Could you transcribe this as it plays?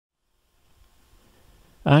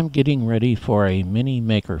I'm getting ready for a mini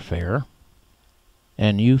maker faire,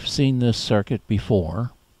 and you've seen this circuit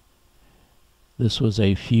before. This was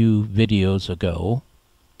a few videos ago,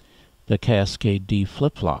 the Cascade D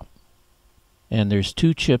flip-flop. And there's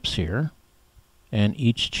two chips here, and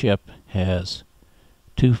each chip has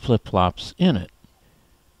two flip-flops in it.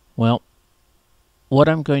 Well, what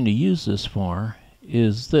I'm going to use this for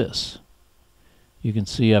is this. You can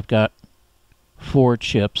see I've got 4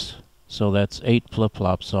 chips, so that's 8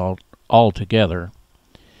 flip-flops all together.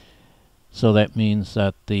 So that means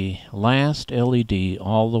that the last LED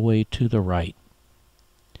all the way to the right,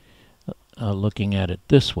 looking at it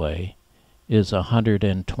this way, is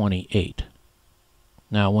 128.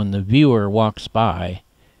 Now when the viewer walks by,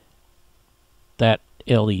 that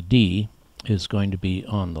LED is going to be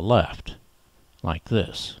on the left, like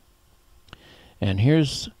this. And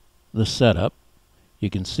here's the setup. You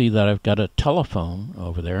can see that I've got a telephone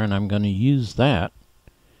over there, and I'm going to use that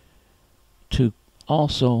to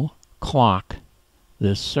also clock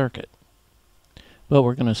this circuit. But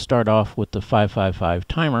we're going to start off with the 555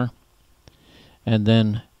 timer and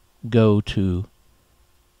then go to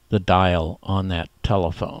the dial on that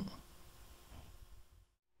telephone.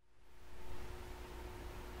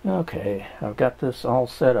 Okay, I've got this all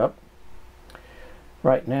set up.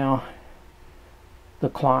 Right now the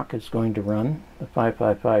clock is going to run, the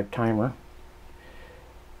 555 timer,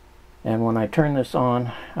 and when I turn this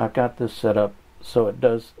on, I've got this set up so it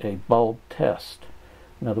does a bulb test.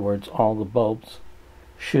 In other words, all the bulbs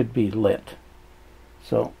should be lit.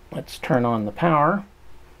 So let's turn on the power.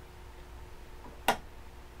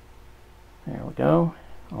 There we go.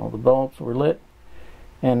 All the bulbs were lit,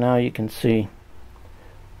 and now you can see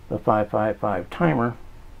the 555 timer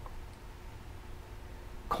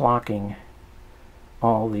clocking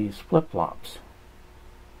all these flip-flops.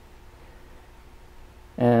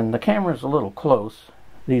 And the camera's a little close.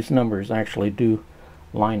 These numbers actually do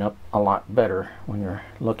line up a lot better when you're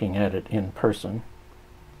looking at it in person.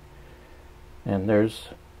 And there's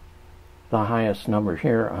the highest number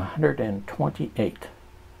here, 128.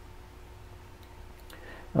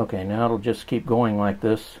 Okay, now it'll just keep going like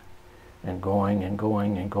this, and going and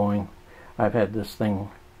going and going. I've had this thing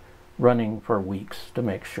running for weeks to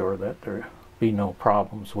make sure that there be no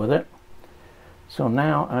problems with it. So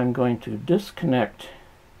now I'm going to disconnect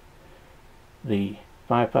the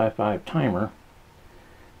 555 timer,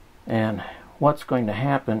 and what's going to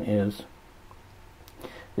happen is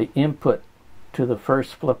the input to the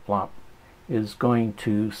first flip-flop is going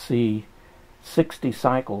to see 60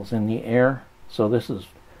 cycles in the air, so this is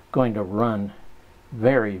going to run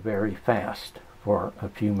very, very fast for a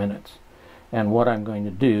few minutes. And what I'm going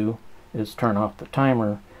to do is turn off the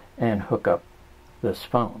timer and hook up this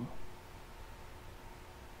phone.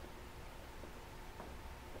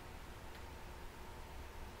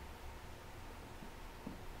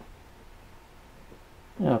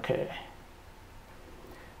 Okay.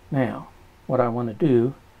 Now, what I want to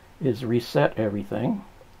do is reset everything.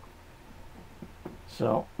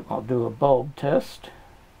 So I'll do a bulb test.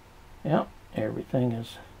 Yep, everything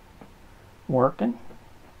is working.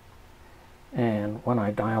 And when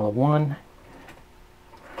I dial a 1,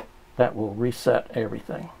 that will reset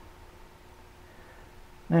everything.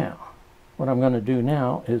 Now, what I'm going to do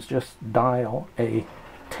now is just dial a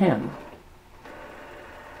 10,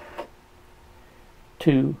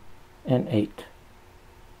 2, and 8.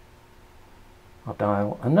 I'll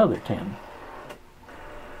dial another 10,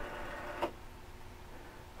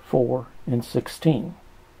 4, and 16,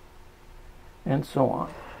 and so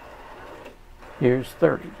on. Here's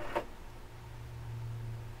 30.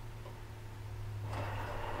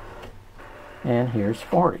 And here's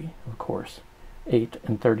 40, of course, 8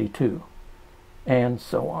 and 32, and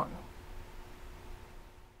so on.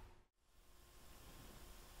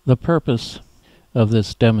 The purpose of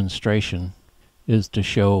this demonstration is to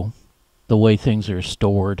show the way things are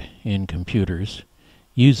stored in computers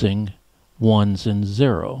using ones and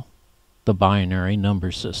zero, the binary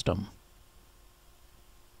number system.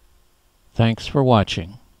 Thanks for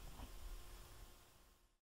watching.